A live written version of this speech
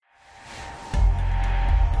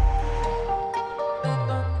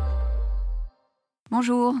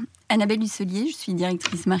Bonjour, Annabelle Husselier, je suis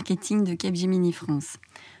directrice marketing de Capgemini France.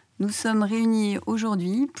 Nous sommes réunis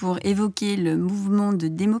aujourd'hui pour évoquer le mouvement de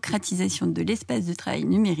démocratisation de l'espace de travail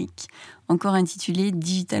numérique, encore intitulé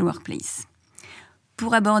Digital Workplace.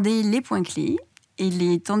 Pour aborder les points clés et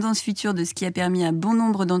les tendances futures de ce qui a permis à bon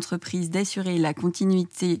nombre d'entreprises d'assurer la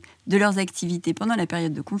continuité de leurs activités pendant la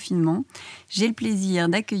période de confinement, j'ai le plaisir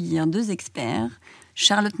d'accueillir deux experts,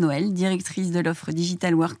 Charlotte Noël, directrice de l'offre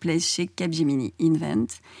Digital Workplace chez Capgemini Invent,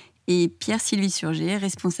 et Pierre-Sylvie Surgé,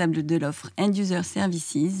 responsable de l'offre End User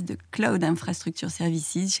Services de Cloud Infrastructure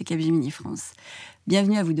Services chez Capgemini France.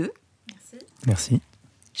 Bienvenue à vous deux. Merci.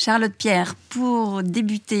 Charlotte, Pierre, pour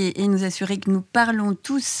débuter et nous assurer que nous parlons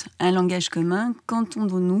tous un langage commun,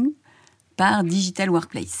 qu'entendons-nous par Digital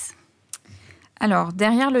Workplace ? Alors,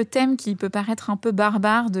 derrière le thème qui peut paraître un peu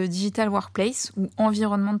barbare de Digital Workplace ou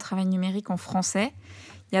environnement de travail numérique en français,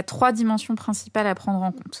 il y a 3 dimensions principales à prendre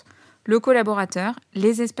en compte. Le collaborateur,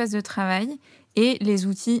 les espaces de travail et les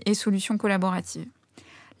outils et solutions collaboratives.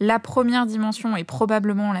 La première dimension est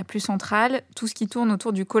probablement la plus centrale, tout ce qui tourne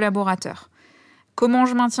autour du collaborateur. Comment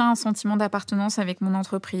je maintiens un sentiment d'appartenance avec mon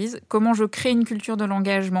entreprise, comment je crée une culture de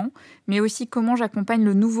l'engagement, mais aussi comment j'accompagne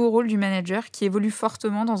le nouveau rôle du manager qui évolue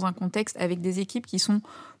fortement dans un contexte avec des équipes qui sont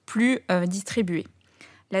plus distribuées.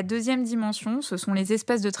 La deuxième dimension, ce sont les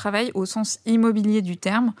espaces de travail au sens immobilier du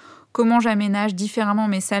terme, comment j'aménage différemment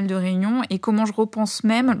mes salles de réunion et comment je repense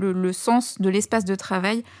même le sens de l'espace de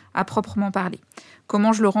travail à proprement parler.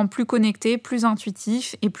 Comment je le rends plus connecté, plus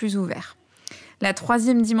intuitif et plus ouvert. La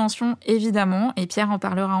troisième dimension, évidemment, et Pierre en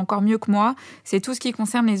parlera encore mieux que moi, c'est tout ce qui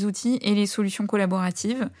concerne les outils et les solutions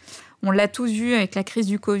collaboratives. On l'a tous vu avec la crise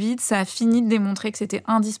du Covid, ça a fini de démontrer que c'était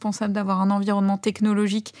indispensable d'avoir un environnement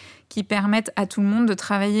technologique qui permette à tout le monde de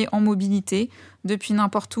travailler en mobilité, depuis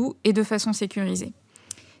n'importe où et de façon sécurisée.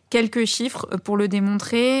 Quelques chiffres pour le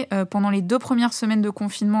démontrer. Pendant les 2 premières semaines de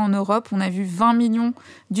confinement en Europe, on a vu 20 millions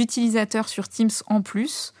d'utilisateurs sur Teams en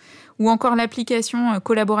plus, ou encore l'application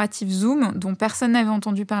collaborative Zoom, dont personne n'avait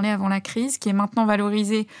entendu parler avant la crise, qui est maintenant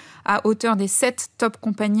valorisée à hauteur des 7 top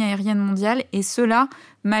compagnies aériennes mondiales, et cela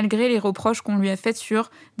malgré les reproches qu'on lui a faits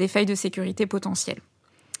sur des failles de sécurité potentielles.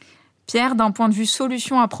 Pierre, d'un point de vue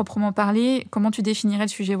solution à proprement parler, comment tu définirais le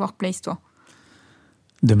sujet workplace, toi ?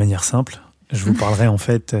 De manière simple, je vous parlerai en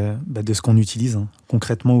fait de ce qu'on utilise.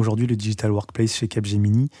 Concrètement, aujourd'hui, le Digital Workplace chez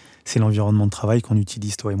Capgemini, c'est l'environnement de travail qu'on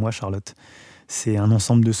utilise, toi et moi, Charlotte. C'est un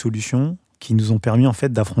ensemble de solutions qui nous ont permis en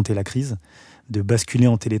fait d'affronter la crise, de basculer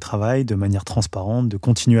en télétravail de manière transparente, de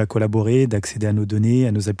continuer à collaborer, d'accéder à nos données,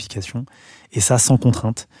 à nos applications, et ça sans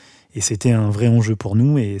contrainte. Et c'était un vrai enjeu pour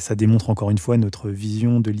nous, et ça démontre encore une fois notre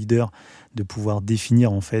vision de leader, de pouvoir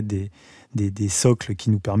définir en fait des socles qui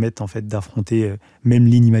nous permettent en fait d'affronter même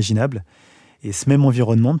l'inimaginable. Et ce même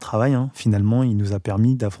environnement de travail, finalement, il nous a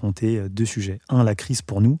permis d'affronter 2 sujets. Un, la crise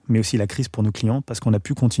pour nous, mais aussi la crise pour nos clients, parce qu'on a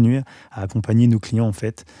pu continuer à accompagner nos clients, en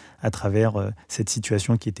fait, à travers cette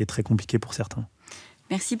situation qui était très compliquée pour certains.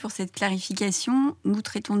 Merci pour cette clarification. Nous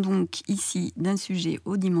traitons donc ici d'un sujet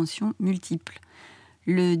aux dimensions multiples.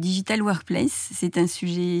 Le Digital Workplace, c'est un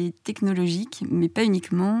sujet technologique, mais pas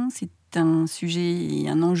uniquement. C'est un sujet et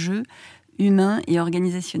un enjeu humain et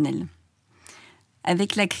organisationnel.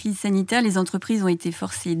 Avec la crise sanitaire, les entreprises ont été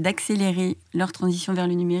forcées d'accélérer leur transition vers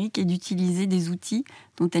le numérique et d'utiliser des outils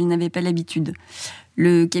dont elles n'avaient pas l'habitude.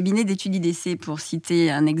 Le cabinet d'études IDC, pour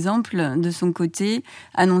citer un exemple, de son côté,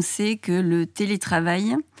 annonçait que le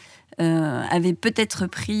télétravail avait peut-être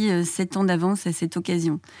pris 7 ans d'avance à cette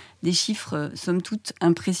occasion. Des chiffres, somme toute,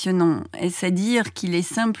 impressionnants. Est-ce à dire qu'il est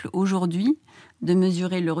simple aujourd'hui de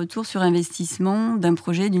mesurer le retour sur investissement d'un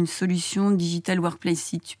projet, d'une solution Digital Workplace?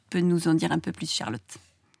 Si tu peux nous en dire un peu plus, Charlotte.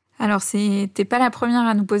 Alors, t'es pas la première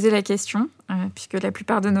à nous poser la question, puisque la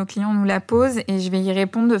plupart de nos clients nous la posent, et je vais y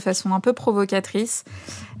répondre de façon un peu provocatrice.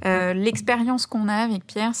 L'expérience qu'on a avec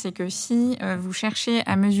Pierre, c'est que si vous cherchez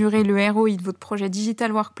à mesurer le ROI de votre projet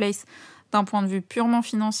Digital Workplace d'un point de vue purement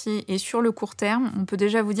financier et sur le court terme, on peut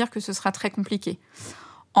déjà vous dire que ce sera très compliqué.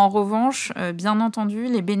 En revanche, bien entendu,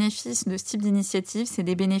 les bénéfices de ce type d'initiative, c'est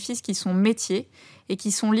des bénéfices qui sont métiers et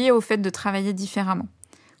qui sont liés au fait de travailler différemment.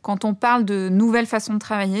 Quand on parle de nouvelles façons de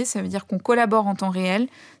travailler, ça veut dire qu'on collabore en temps réel,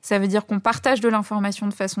 ça veut dire qu'on partage de l'information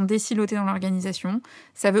de façon décilotée dans l'organisation,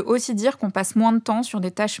 ça veut aussi dire qu'on passe moins de temps sur des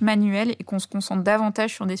tâches manuelles et qu'on se concentre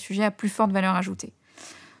davantage sur des sujets à plus forte valeur ajoutée.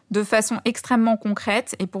 De façon extrêmement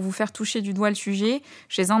concrète, et pour vous faire toucher du doigt le sujet,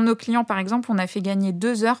 chez un de nos clients, par exemple, on a fait gagner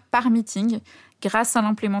 2 heures par meeting grâce à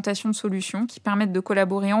l'implémentation de solutions qui permettent de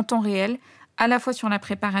collaborer en temps réel, à la fois sur la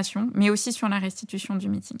préparation, mais aussi sur la restitution du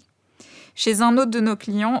meeting. Chez un autre de nos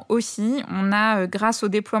clients aussi, on a, grâce au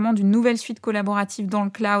déploiement d'une nouvelle suite collaborative dans le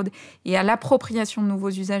cloud et à l'appropriation de nouveaux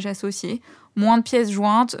usages associés, moins de pièces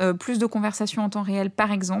jointes, plus de conversations en temps réel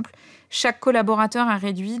par exemple, chaque collaborateur a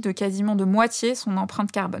réduit de quasiment de moitié son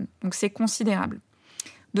empreinte carbone. Donc c'est considérable.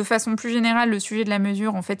 De façon plus générale, le sujet de la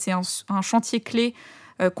mesure, en fait, c'est un chantier clé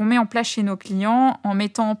qu'on met en place chez nos clients en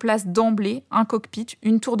mettant en place d'emblée un cockpit,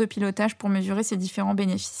 une tour de pilotage pour mesurer ces différents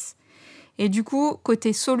bénéfices. Et du coup,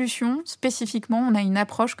 côté solution, spécifiquement, on a une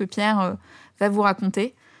approche que Pierre va vous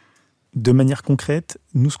raconter. De manière concrète,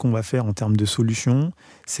 nous, ce qu'on va faire en termes de solution,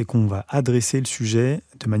 c'est qu'on va adresser le sujet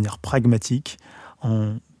de manière pragmatique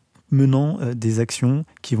en menant des actions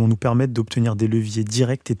qui vont nous permettre d'obtenir des leviers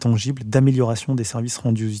directs et tangibles d'amélioration des services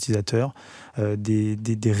rendus aux utilisateurs,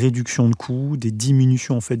 des réductions de coûts, des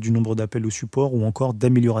diminutions en fait, du nombre d'appels au support ou encore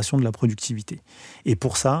d'amélioration de la productivité. Et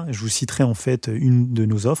pour ça, je vous citerai en fait une de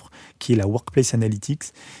nos offres qui est la Workplace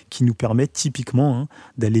Analytics qui nous permet typiquement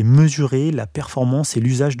d'aller mesurer la performance et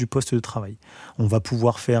l'usage du poste de travail. On va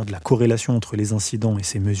pouvoir faire de la corrélation entre les incidents et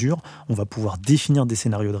ces mesures, on va pouvoir définir des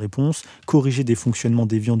scénarios de réponse, corriger des fonctionnements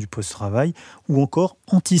déviants du poste de travail ou encore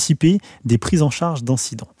anticiper des prises en charge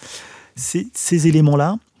d'incidents. Ces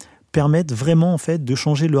éléments-là permettent vraiment en fait, de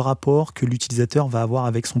changer le rapport que l'utilisateur va avoir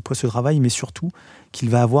avec son poste de travail, mais surtout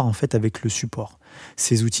qu'il va avoir en fait, avec le support.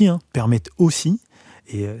 Ces outils permettent aussi,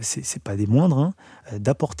 et c'est pas des moindres,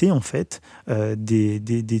 d'apporter en fait,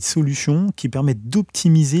 des solutions qui permettent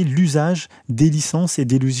d'optimiser l'usage des licences et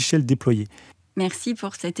des logiciels déployés. Merci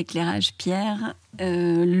pour cet éclairage, Pierre.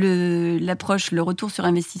 L'approche, le retour sur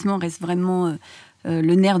investissement reste vraiment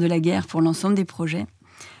le nerf de la guerre pour l'ensemble des projets.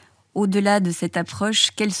 Au-delà de cette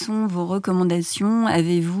approche, quelles sont vos recommandations ?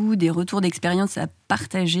 Avez-vous des retours d'expérience à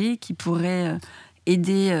partager qui pourraient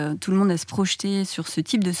aider tout le monde à se projeter sur ce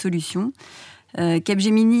type de solution ?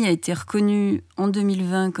 Capgemini a été reconnu en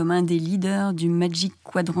 2020 comme un des leaders du Magic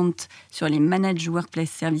Quadrant sur les Managed Workplace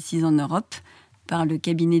Services en Europe par le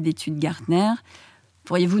cabinet d'études Gartner.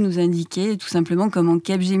 Pourriez-vous nous indiquer tout simplement comment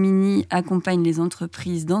Capgemini accompagne les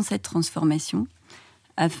entreprises dans cette transformation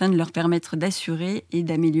afin de leur permettre d'assurer et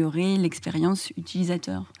d'améliorer l'expérience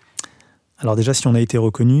utilisateur ? Alors déjà, si on a été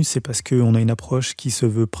reconnu, c'est parce qu'on a une approche qui se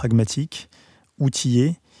veut pragmatique,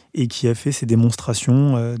 outillée, et qui a fait ses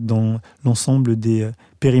démonstrations dans l'ensemble des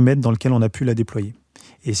périmètres dans lesquels on a pu la déployer.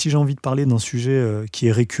 Et si j'ai envie de parler d'un sujet qui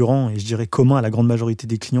est récurrent et je dirais commun à la grande majorité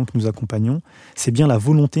des clients que nous accompagnons, c'est bien la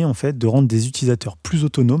volonté en fait de rendre des utilisateurs plus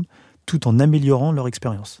autonomes tout en améliorant leur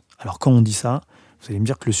expérience. Alors quand on dit ça, vous allez me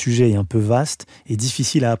dire que le sujet est un peu vaste et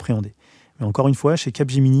difficile à appréhender. Mais encore une fois, chez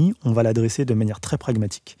Capgemini, on va l'adresser de manière très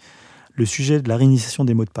pragmatique. Le sujet de la réinitialisation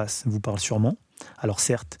des mots de passe vous parle sûrement. Alors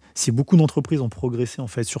certes, si beaucoup d'entreprises ont progressé en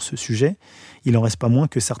fait sur ce sujet, il n'en reste pas moins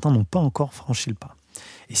que certains n'ont pas encore franchi le pas.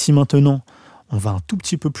 Et si maintenant on va un tout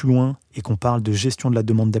petit peu plus loin et qu'on parle de gestion de la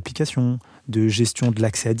demande d'application, de gestion de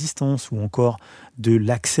l'accès à distance ou encore de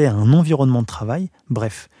l'accès à un environnement de travail,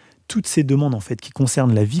 bref, toutes ces demandes en fait, qui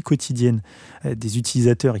concernent la vie quotidienne des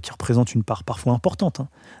utilisateurs et qui représentent une part parfois importante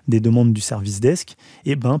des demandes du service desk,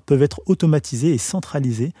 peuvent être automatisées et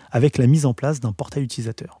centralisées avec la mise en place d'un portail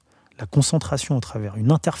utilisateur. La concentration au travers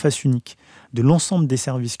une interface unique de l'ensemble des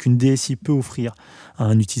services qu'une DSI peut offrir à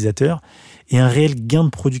un utilisateur et un réel gain de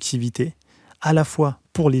productivité à la fois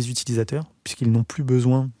pour les utilisateurs, puisqu'ils n'ont plus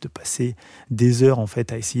besoin de passer des heures en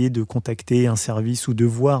fait, à essayer de contacter un service ou de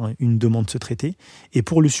voir une demande se traiter, et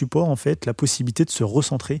pour le support, en fait, la possibilité de se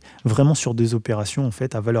recentrer vraiment sur des opérations en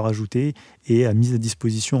fait, à valeur ajoutée et à mise à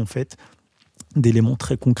disposition en fait, d'éléments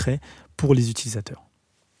très concrets pour les utilisateurs.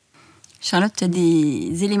 Charlotte, tu as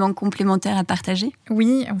des éléments complémentaires à partager ?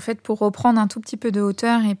 Oui, en fait, pour reprendre un tout petit peu de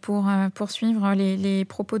hauteur et pour poursuivre les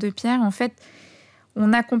propos de Pierre, en fait,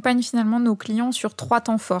 on accompagne finalement nos clients sur 3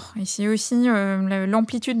 temps forts. Et c'est aussi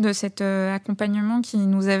l'amplitude de cet accompagnement qui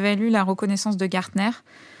nous a valu la reconnaissance de Gartner.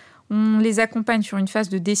 On les accompagne sur une phase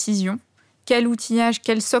de décision. Quel outillage,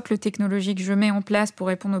 quel socle technologique je mets en place pour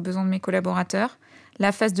répondre aux besoins de mes collaborateurs ?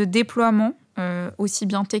 La phase de déploiement, aussi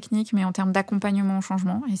bien technique, mais en termes d'accompagnement au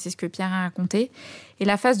changement, et c'est ce que Pierre a raconté. Et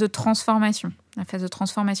la phase de transformation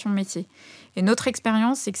métier. Et notre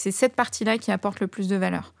expérience, c'est que c'est cette partie-là qui apporte le plus de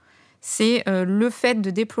valeur. C'est le fait de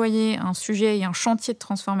déployer un sujet et un chantier de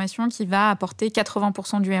transformation qui va apporter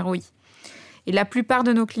 80% du ROI. Et la plupart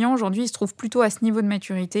de nos clients, aujourd'hui, ils se trouvent plutôt à ce niveau de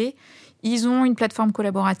maturité. Ils ont une plateforme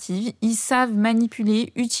collaborative, ils savent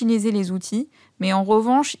manipuler, utiliser les outils, mais en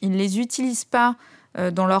revanche, ils ne les utilisent pas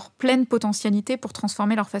dans leur pleine potentialité pour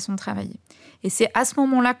transformer leur façon de travailler. Et c'est à ce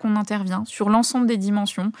moment-là qu'on intervient sur l'ensemble des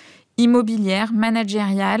dimensions immobilières,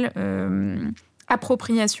 managériales,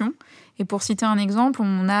 appropriation. Et pour citer un exemple,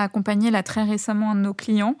 on a accompagné là très récemment un de nos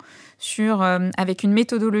clients avec une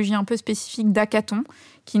méthodologie un peu spécifique d'hackathon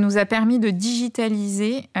qui nous a permis de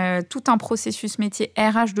digitaliser tout un processus métier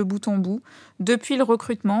RH de bout en bout, depuis le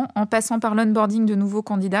recrutement, en passant par l'onboarding de nouveaux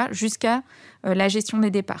candidats jusqu'à la gestion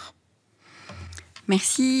des départs.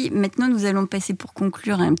 Merci. Maintenant, nous allons passer pour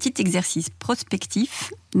conclure à un petit exercice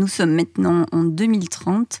prospectif. Nous sommes maintenant en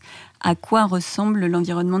 2030. À quoi ressemble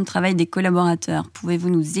l'environnement de travail des collaborateurs ? Pouvez-vous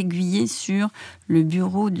nous aiguiller sur le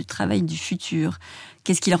bureau du travail du futur ?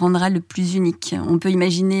 Qu'est-ce qui le rendra le plus unique ? On peut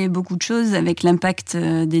imaginer beaucoup de choses avec l'impact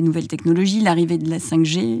des nouvelles technologies, l'arrivée de la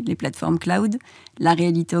 5G, les plateformes cloud, la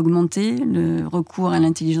réalité augmentée, le recours à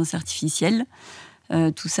l'intelligence artificielle.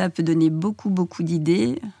 Tout ça peut donner beaucoup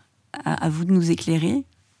d'idées. À vous de nous éclairer.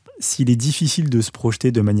 S'il est difficile de se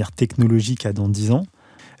projeter de manière technologique à dans 10 ans,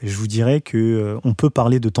 je vous dirais qu'on peut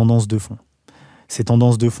parler de tendances de fond. Ces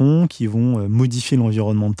tendances de fond qui vont modifier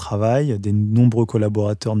l'environnement de travail des nombreux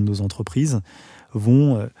collaborateurs de nos entreprises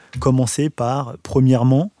vont commencer par,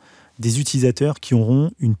 premièrement, des utilisateurs qui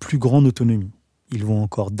auront une plus grande autonomie. Ils vont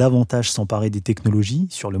encore davantage s'emparer des technologies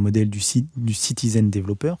sur le modèle du citizen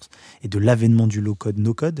developers et de l'avènement du low-code,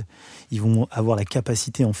 no-code. Ils vont avoir la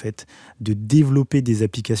capacité en fait de développer des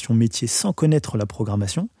applications métiers sans connaître la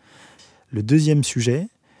programmation. Le deuxième sujet,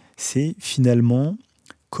 c'est finalement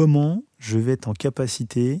comment je vais être en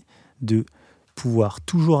capacité de pouvoir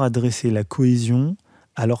toujours adresser la cohésion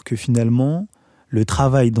alors que finalement le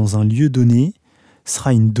travail dans un lieu donné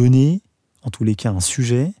sera une donnée, en tous les cas un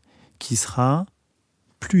sujet, qui sera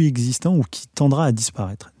plus existant ou qui tendra à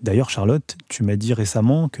disparaître. D'ailleurs, Charlotte, tu m'as dit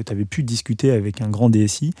récemment que tu avais pu discuter avec un grand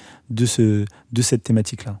DSI de cette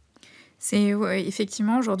thématique-là.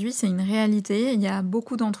 Effectivement, aujourd'hui, c'est une réalité. Il y a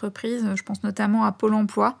beaucoup d'entreprises, je pense notamment à Pôle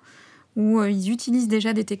emploi, où ils utilisent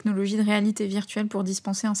déjà des technologies de réalité virtuelle pour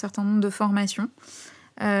dispenser un certain nombre de formations.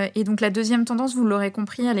 Et donc la deuxième tendance, vous l'aurez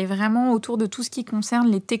compris, elle est vraiment autour de tout ce qui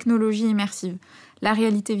concerne les technologies immersives. La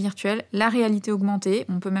réalité virtuelle, la réalité augmentée,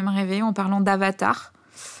 on peut même rêver en parlant d'avatar.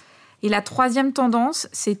 Et la troisième tendance,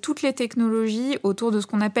 c'est toutes les technologies autour de ce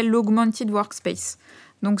qu'on appelle l'augmented workspace.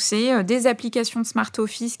 Donc c'est des applications de smart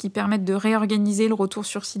office qui permettent de réorganiser le retour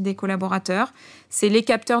sur site des collaborateurs. C'est les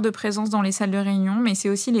capteurs de présence dans les salles de réunion, mais c'est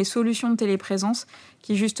aussi les solutions de téléprésence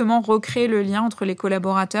qui justement recréent le lien entre les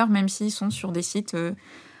collaborateurs, même s'ils sont sur des sites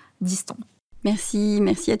distants. Merci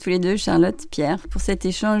à tous les deux, Charlotte, Pierre, pour cet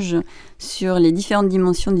échange sur les différentes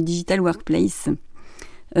dimensions du Digital Workplace.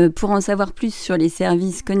 Pour en savoir plus sur les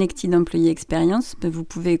services Connected Employee Experience, vous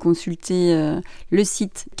pouvez consulter le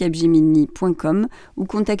site capgemini.com ou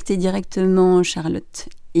contacter directement Charlotte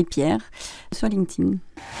et Pierre sur LinkedIn.